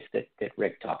toolkits that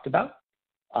Rick talked about.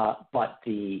 But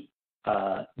the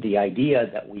idea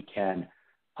that we can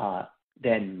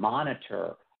then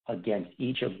monitor against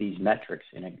each of these metrics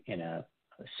in a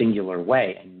singular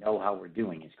way and know how we're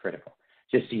doing is critical.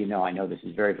 Just so you know, I know this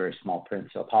is very, very small print,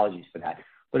 so apologies for that.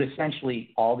 But essentially,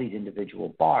 all these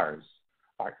individual bars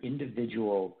are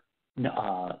individual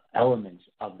elements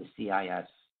of the CIS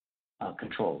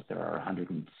controls. There are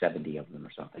 170 of them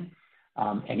or something.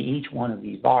 And each one of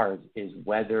these bars is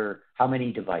how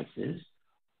many devices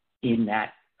in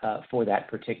that for that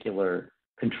particular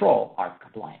control are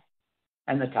compliant.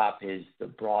 And the top is the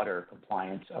broader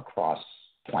compliance across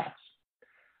plants.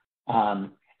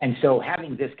 And so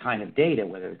having this kind of data,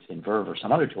 whether it's in Verve or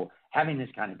some other tool, having this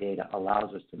kind of data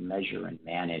allows us to measure and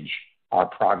manage our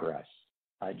progress,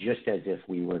 just as if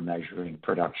we were measuring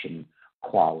production,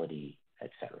 quality, et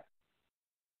cetera.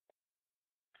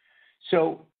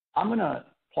 So I'm going to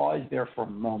pause there for a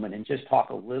moment and just talk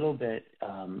a little bit.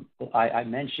 I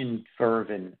mentioned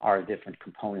Verve and our different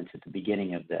components at the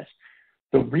beginning of this.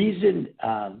 The reason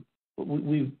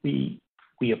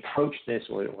we approach this,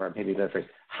 or maybe better phrase,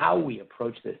 how we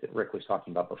approach this that Rick was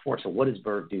talking about before. So what does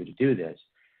Verve do to do this?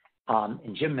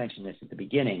 And Jim mentioned this at the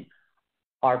beginning.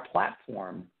 Our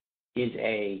platform is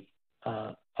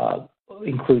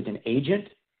includes an agent.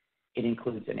 It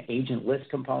includes an agent list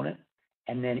component,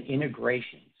 and then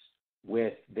integrations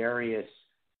with various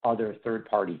other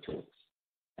third-party tools.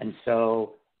 And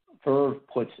so Verve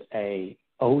puts a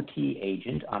OT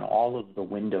agent on all of the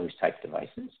Windows-type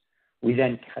devices. We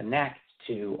then connect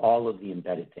to all of the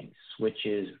embedded things,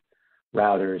 switches,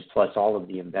 routers, plus all of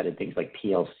the embedded things like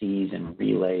PLCs and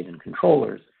relays and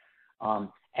controllers.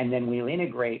 And then we'll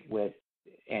integrate with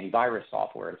antivirus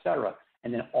software, et cetera.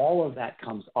 And then all of that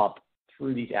comes up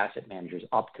through these asset managers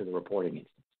up to the reporting instance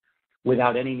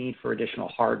without any need for additional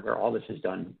hardware. All this is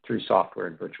done through software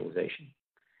and virtualization.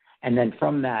 And then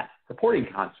from that reporting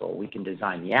console, we can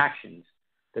design the actions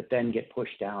that then get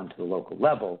pushed down to the local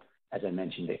level. As I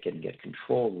mentioned, it can get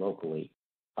controlled locally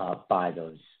by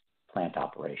those plant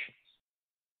operations.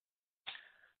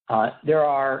 There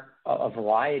are a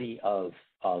variety of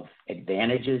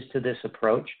advantages to this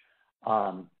approach.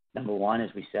 Number one,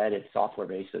 as we said, it's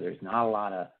software-based, so there's not a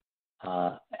lot of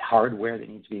hardware that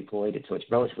needs to be deployed, so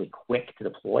it's relatively quick to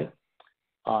deploy.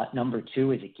 Number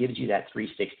two is it gives you that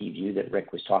 360 view that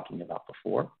Rick was talking about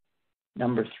before.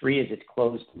 Number three is it's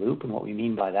closed loop, and what we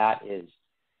mean by that is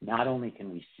not only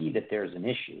can we see that there's an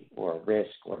issue or a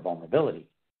risk or vulnerability,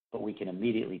 but we can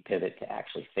immediately pivot to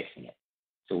actually fixing it.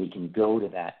 So we can go to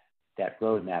that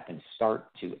roadmap and start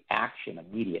to action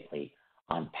immediately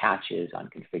on patches, on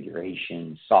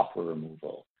configuration, software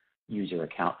removal, user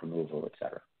account removal, et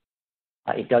cetera.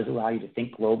 It does allow you to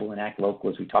think global and act local,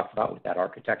 as we talked about with that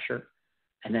architecture.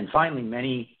 And then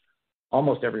finally,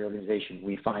 almost every organization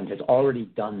we find has already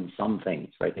done some things,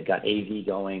 right? They've got AV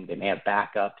going, they may have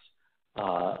backups,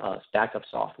 backup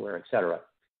software, et cetera.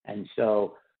 And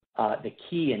so the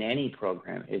key in any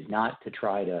program is not to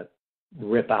try to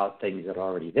rip out things that are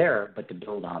already there, but to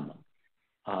build on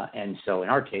them. And so in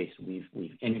our case,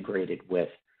 we've integrated with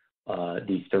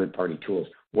these third-party tools.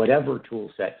 Whatever tool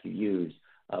set you use,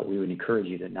 we would encourage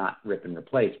you to not rip and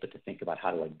replace, but to think about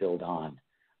how to build on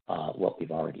what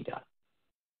we've already done.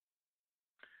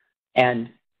 And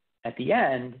at the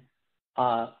end,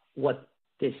 what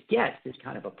this gets is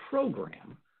kind of a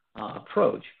program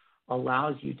approach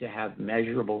allows you to have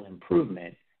measurable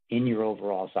improvement in your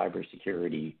overall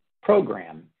cybersecurity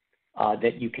program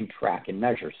that you can track and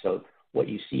measure. So what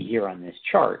you see here on this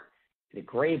chart, the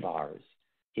gray bars,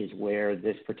 is where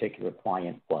this particular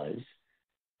client was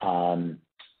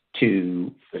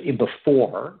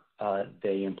before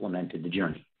they implemented the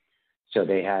journey. So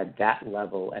they had that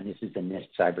level, and this is the NIST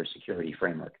cybersecurity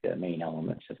framework, the main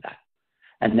elements of that.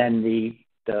 And then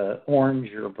the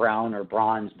orange or brown or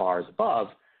bronze bars above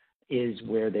is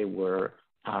where they were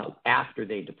after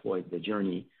they deployed the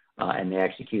journey and they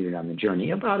executed on the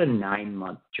journey, about a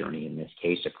 9-month journey in this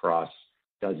case across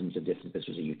dozens of different, this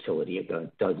was a utility,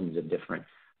 dozens of different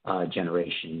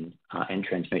generation and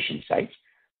transmission sites.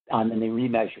 And they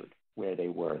remeasured where they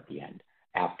were at the end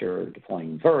after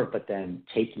deploying Verve, but then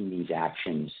taking these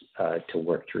actions to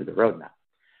work through the roadmap.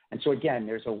 And so again,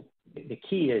 the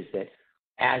key is that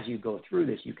as you go through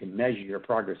this, you can measure your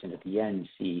progress and at the end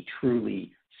see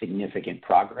truly significant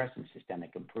progress and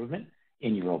systemic improvement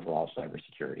in your overall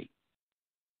cybersecurity.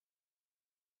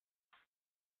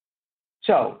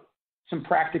 So some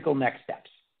practical next steps.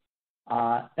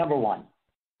 Number one,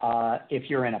 if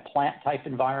you're in a plant type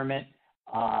environment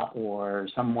or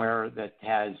somewhere that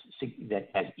has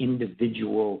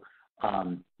individual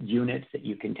units that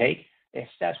you can take,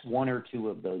 assess 1 or 2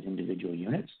 of those individual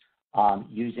units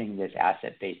using this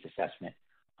asset-based assessment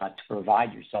to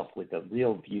provide yourself with a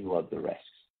real view of the risks.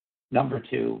 Number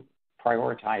 2,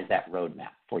 prioritize that roadmap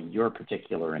for your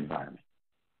particular environment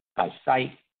by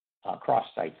site, cross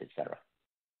sites, et cetera.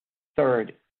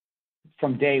 Third,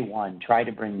 from day one, try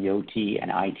to bring the OT and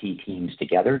IT teams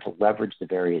together to leverage the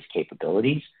various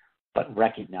capabilities, but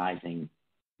recognizing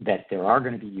that there are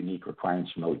going to be unique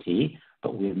requirements from OT,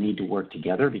 but we need to work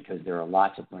together because there are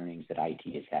lots of learnings that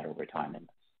IT has had over time in this.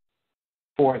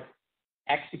 Fourth,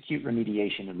 execute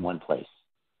remediation in one place,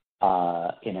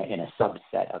 in a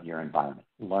subset of your environment.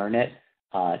 Learn it,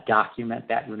 document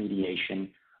that remediation,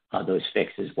 those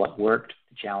fixes, what worked,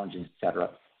 the challenges, et cetera,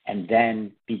 and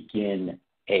then begin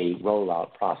a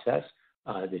rollout process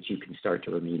that you can start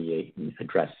to remediate and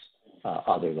address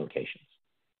other locations.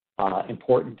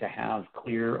 Important to have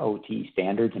clear OT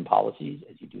standards and policies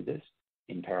as you do this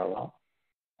in parallel.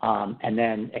 And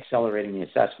then accelerating the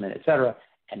assessment, et cetera,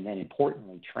 and then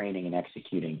importantly, training and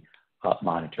executing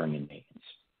monitoring and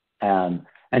maintenance.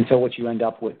 And so what you end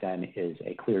up with then is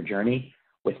a clear journey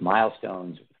with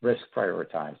milestones, with risk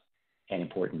prioritized, and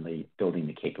importantly, building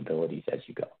the capabilities as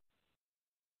you go.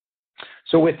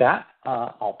 So with that,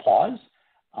 I'll pause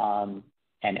and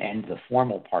end the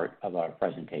formal part of our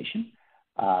presentation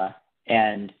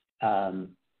and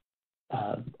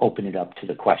open it up to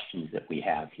the questions that we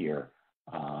have here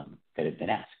that have been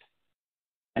asked.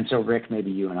 And so, Rick,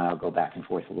 maybe you and I will go back and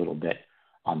forth a little bit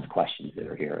on the questions that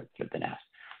are here that have been asked.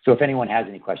 So if anyone has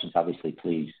any questions, obviously,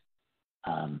 please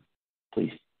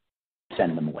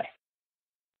send them away.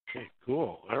 Okay,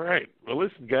 cool. All right. Well,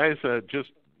 listen, guys,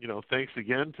 thanks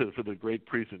again for the great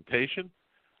presentation.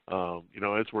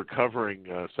 As we're covering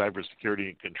cybersecurity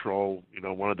and control,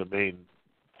 one of the main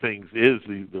things is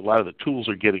a lot of the tools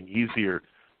are getting easier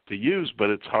to use, but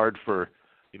it's hard for,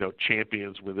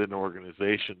 champions within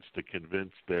organizations to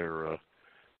convince their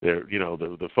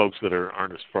the folks that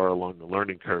aren't as far along the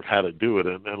learning curve how to do it,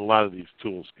 and a lot of these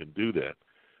tools can do that.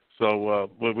 So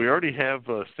we already have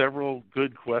several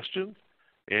good questions,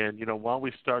 and while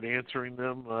we start answering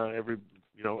them,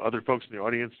 other folks in the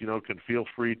audience, can feel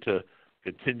free to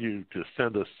continue to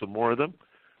send us some more of them.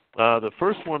 The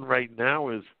first one right now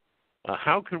is,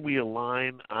 how can we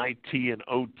align IT and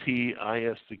OT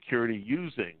IS security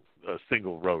using a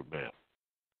single roadmap?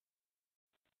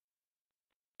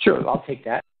 Sure, I'll take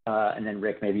that, and then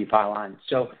Rick, maybe you pile on.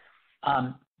 So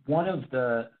one of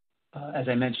the, as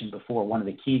I mentioned before, one of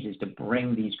the keys is to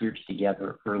bring these groups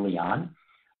together early on.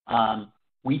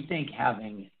 We think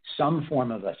having some form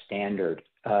of a standard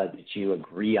that you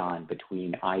agree on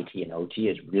between IT and OT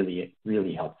is really,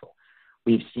 really helpful.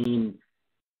 We've seen,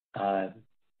 as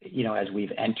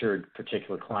we've entered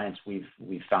particular clients,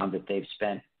 we've found that they've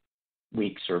spent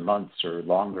weeks or months or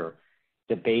longer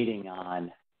debating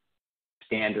on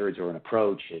standards or an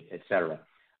approach, et cetera,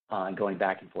 and going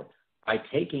back and forth.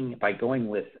 By going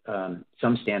with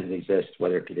some standard exists,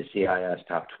 whether it be the CIS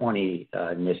Top 20,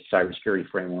 NIST Cybersecurity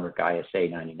Framework, ISA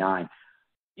 99,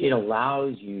 it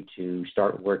allows you to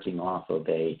start working off of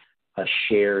a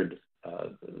shared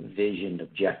vision,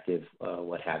 objective,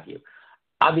 what have you.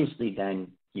 Obviously,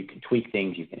 then you can tweak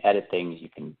things, you can edit things, you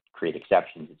can create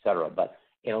exceptions, et cetera, but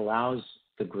it allows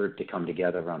the group to come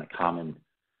together on a common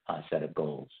set of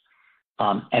goals.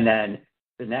 And then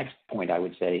the next point I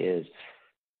would say is,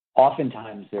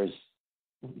 oftentimes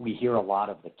we hear a lot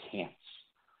of the can'ts.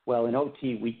 well, in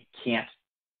OT, we can't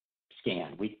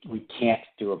scan. We can't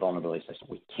do a vulnerability assessment.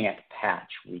 We can't patch.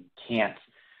 We can't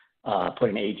put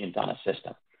an agent on a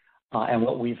system. And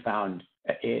what we've found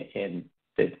in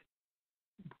the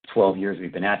 12 years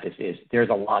we've been at this is there's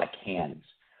a lot of cans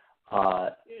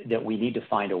that we need to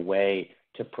find a way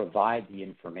to provide the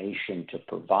information, to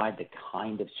provide the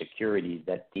kind of security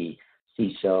that the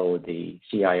CISO, the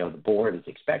CIO, the board is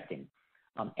expecting.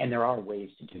 And there are ways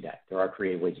to do that. There are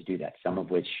creative ways to do that, some of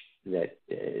which that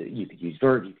you could use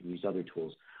Verve, you can use other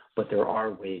tools, but there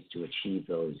are ways to achieve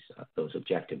those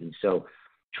objectives. And so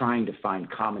trying to find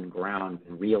common ground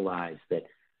and realize that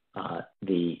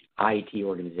the IT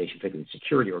organization, particularly the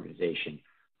security organization,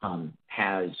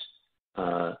 has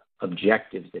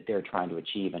objectives that they're trying to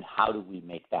achieve, and how do we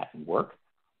make that work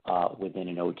within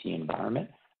an OT environment,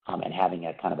 and having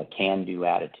a kind of a can-do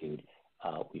attitude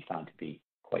we found to be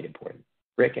quite important.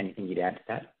 Rick, anything you'd add to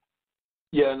that?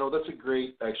 Yeah, no, that's a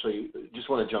great, actually, just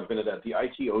want to jump into that. The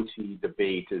IT-OT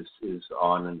debate is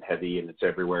on and heavy, and it's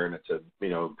everywhere, and it's a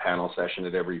panel session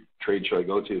at every trade show I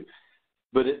go to.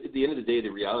 But at the end of the day, the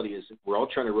reality is we're all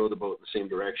trying to row the boat in the same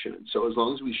direction. And so as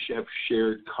long as we have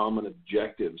shared common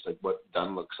objectives, like what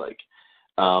done looks like,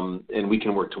 and we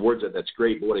can work towards it, that's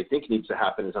great. But what I think needs to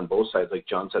happen is on both sides, like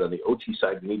John said, on the OT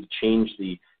side, we need to change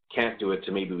the can't do it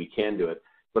to maybe we can do it.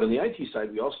 But on the IT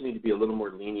side, we also need to be a little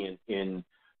more lenient in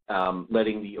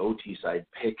letting the OT side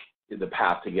pick the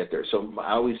path to get there. So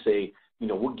I always say,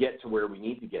 we'll get to where we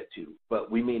need to get to, but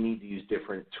we may need to use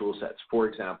different tool sets. For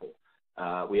example,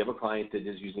 we have a client that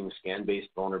is using scan-based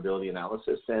vulnerability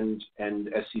analysis and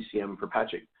SCCM for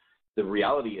patching. The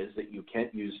reality is that you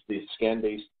can't use the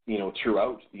scan-based,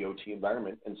 throughout the OT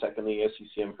environment. And secondly,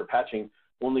 SCCM for patching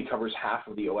only covers half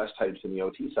of the OS types in the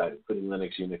OT side, including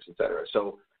Linux, Unix, et cetera.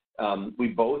 So we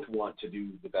both want to do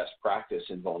the best practice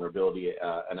in vulnerability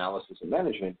analysis and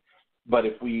management. But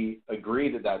if we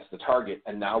agree that that's the target,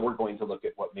 and now we're going to look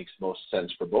at what makes most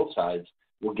sense for both sides,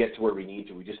 we'll get to where we need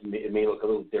to. It may look a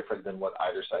little different than what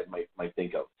either side might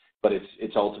think of, but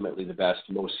it's ultimately the best,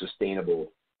 most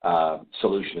sustainable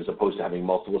solution, as opposed to having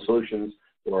multiple solutions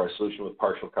or a solution with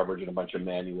partial coverage and a bunch of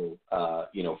manual,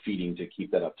 feeding to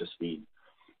keep that up to speed.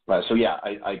 So yeah,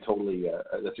 I totally.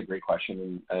 That's a great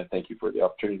question, and thank you for the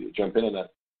opportunity to jump in on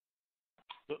that.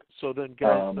 So then,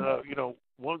 guys,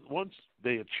 once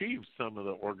they achieve some of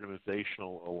the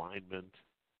organizational alignment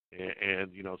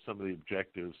and some of the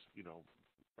objectives,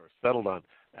 are settled on,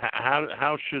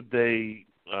 how should they?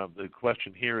 The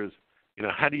question here is,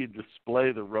 how do you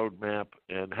display the roadmap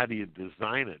and how do you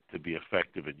design it to be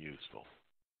effective and useful?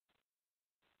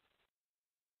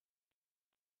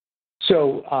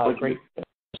 So great.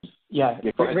 Yeah,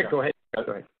 go ahead, Rick, go ahead.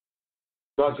 Go ahead.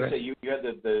 So I was going to say, you had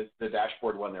the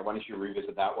dashboard one there. Why don't you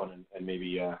revisit that one and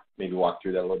maybe walk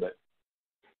through that a little bit?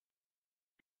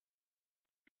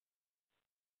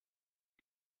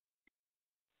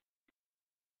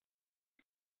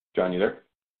 John, you there?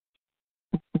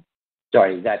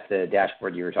 Sorry, is that the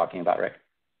dashboard you were talking about, Rick?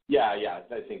 Yeah.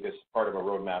 I think this is part of a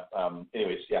roadmap.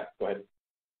 Anyways, yeah, go ahead.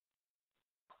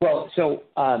 Well, so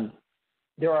I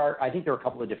think there are a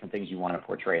couple of different things you want to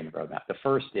portray in the roadmap. The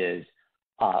first is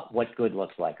what good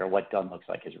looks like, or what done looks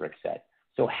like, as Rick said.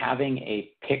 So having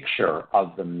a picture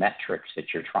of the metrics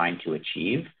that you're trying to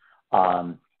achieve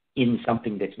in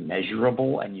something that's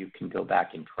measurable and you can go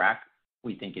back and track,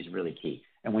 we think is really key.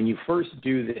 And when you first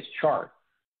do this chart,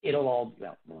 it won't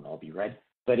all be red,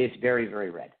 but it's very,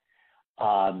 very red.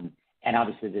 And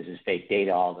obviously this is fake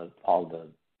data. All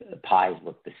the pies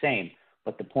look the same.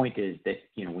 But the point is that,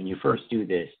 when you first do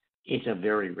this, it's a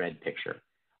very red picture.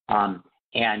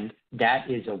 And that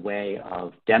is a way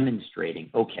of demonstrating,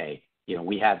 okay,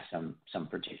 we have some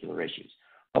particular issues.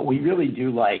 But we really do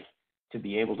like to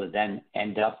be able to then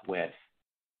end up with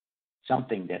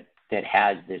something that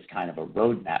has this kind of a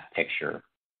roadmap picture.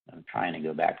 I'm trying to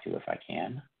go back to if I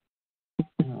can.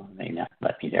 Oh, it may not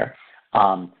let me there.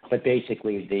 But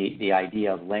basically the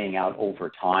idea of laying out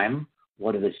over time,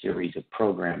 what are the series of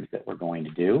programs that we're going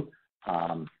to do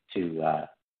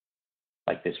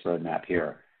like this roadmap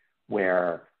here,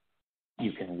 where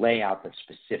you can lay out the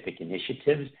specific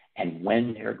initiatives and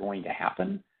when they're going to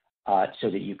happen, so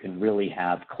that you can really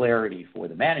have clarity for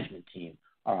the management team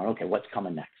on, okay, what's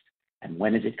coming next and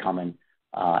when is it coming,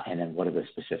 and then what are the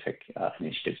specific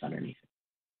initiatives underneath it.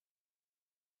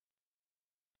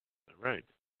 All right.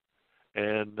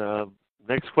 And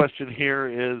next question here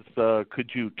is,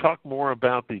 could you talk more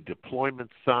about the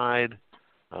deployment side,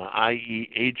 i.e.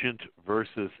 agent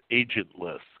versus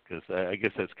agentless? Because I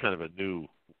guess that's kind of a new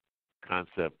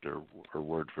concept or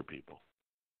word for people.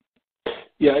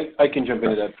 Yeah, I can jump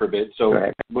into that for a bit.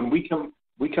 So when we come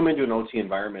into an OT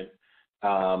environment,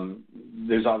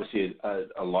 there's obviously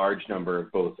a large number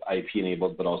of both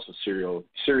IP-enabled but also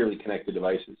serially connected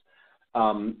devices.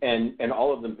 And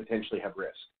all of them potentially have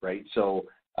risk, right? So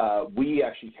we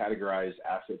actually categorize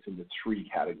assets into three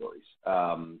categories: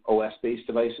 OS-based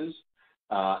devices,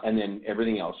 and then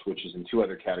everything else, which is in two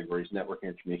other categories: networking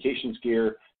and communications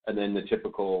gear, and then the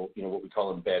typical, what we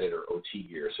call embedded or OT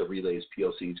gear, so relays,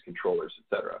 PLCs, controllers,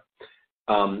 et cetera.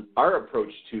 Our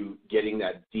approach to getting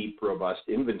that deep, robust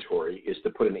inventory is to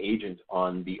put an agent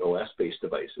on the OS-based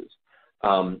devices.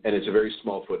 And it's a very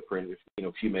small footprint,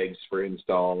 a few megs for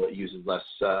install. It uses less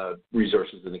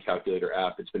resources than the calculator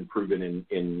app. It's been proven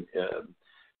in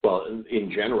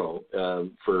general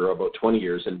for about 20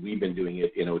 years, and we've been doing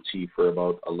it in OT for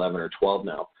about 11 or 12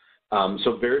 now.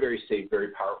 So very, very safe,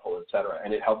 very powerful, et cetera.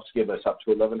 And it helps give us up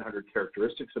to 1,100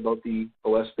 characteristics about the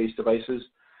OS-based devices.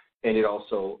 And it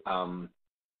also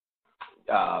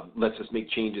lets us make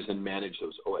changes and manage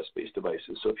those OS-based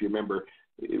devices. So if you remember,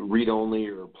 read-only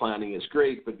or planning is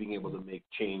great, but being able to make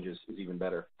changes is even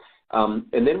better.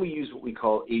 And then we use what we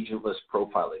call agentless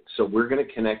profiling. So we're going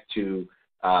to connect to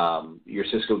your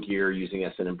Cisco gear using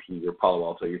SNMP, your Palo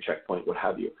Alto, your Checkpoint, what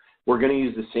have you. We're going to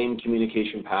use the same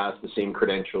communication paths, the same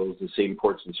credentials, the same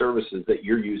ports and services that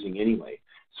you're using anyway.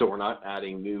 So we're not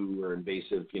adding new or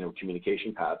invasive,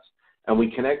 communication paths. And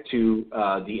we connect to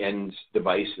the end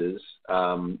devices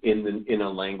in a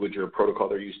language or a protocol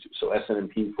they're used to. So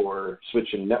SNMP for switch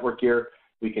and network gear.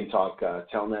 We can talk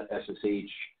Telnet,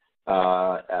 SSH,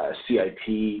 CIP,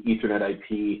 Ethernet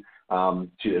IP,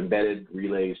 to embedded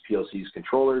relays, PLCs,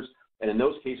 controllers. And in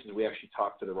those cases, we actually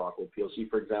talk to the Rockwell PLC,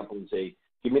 for example, and say,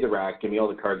 give me the rack, give me all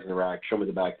the cards in the rack, show me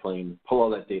the backplane, pull all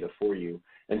that data for you.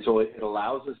 And so it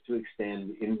allows us to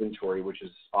extend inventory, which is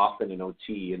often in the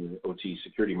OT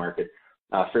security market,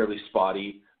 fairly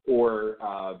spotty or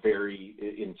very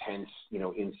intense,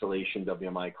 installation,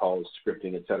 WMI calls,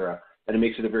 scripting, et cetera. And it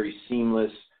makes it a very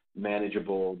seamless,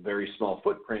 manageable, very small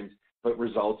footprint, but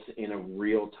results in a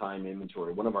real-time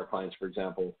inventory. One of our clients, for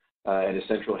example, at a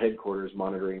central headquarters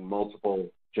monitoring multiple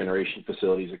generation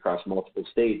facilities across multiple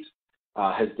states,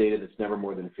 has data that's never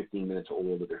more than 15 minutes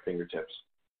old at their fingertips.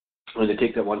 And to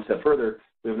take that one step further,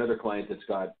 we have another client that's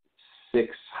got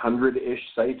 600-ish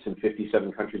sites in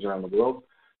 57 countries around the world,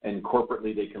 and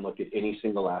corporately they can look at any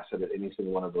single asset at any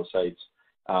single one of those sites,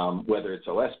 whether it's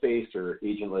OS-based or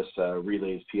agentless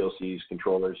relays, PLCs,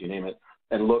 controllers, you name it,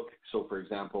 and look. So, for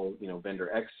example, vendor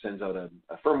X sends out a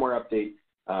firmware update.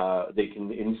 They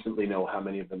can instantly know how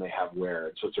many of them they have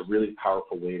where. So it's a really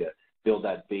powerful way to build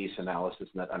that base analysis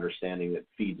and that understanding that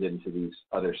feeds into these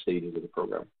other stages of the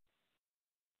program.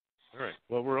 All right.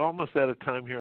 Well, we're almost out of time here.